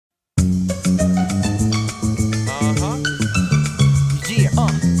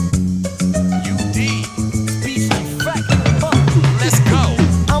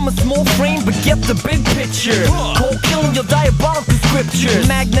the big picture. Cold killing your diabolical scriptures.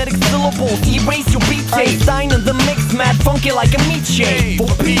 Magnetic syllables, erase your beat tape. Sign in the mix, mad funky like a meat shake.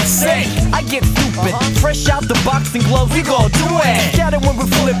 For Pete's sake, I get stupid. Fresh out the boxing gloves, we gon' do it. Get it when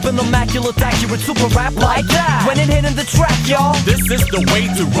we're flipping immaculate, accurate, super rap like that. When it hitting the track, y'all. This is the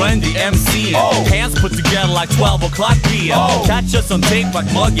way to run the MC. Hands put together like 12 o'clock p.m. Catch us on tape like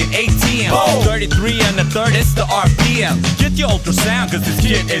mugging ATM. 33 and a third, it's the RPM. Get your ultrasound, cause this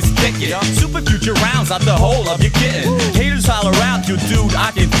kid is kicking. Super future rounds out the whole of your kitten. Haters holler around you, dude,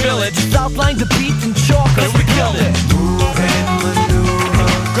 I can feel it. Just outline the beat and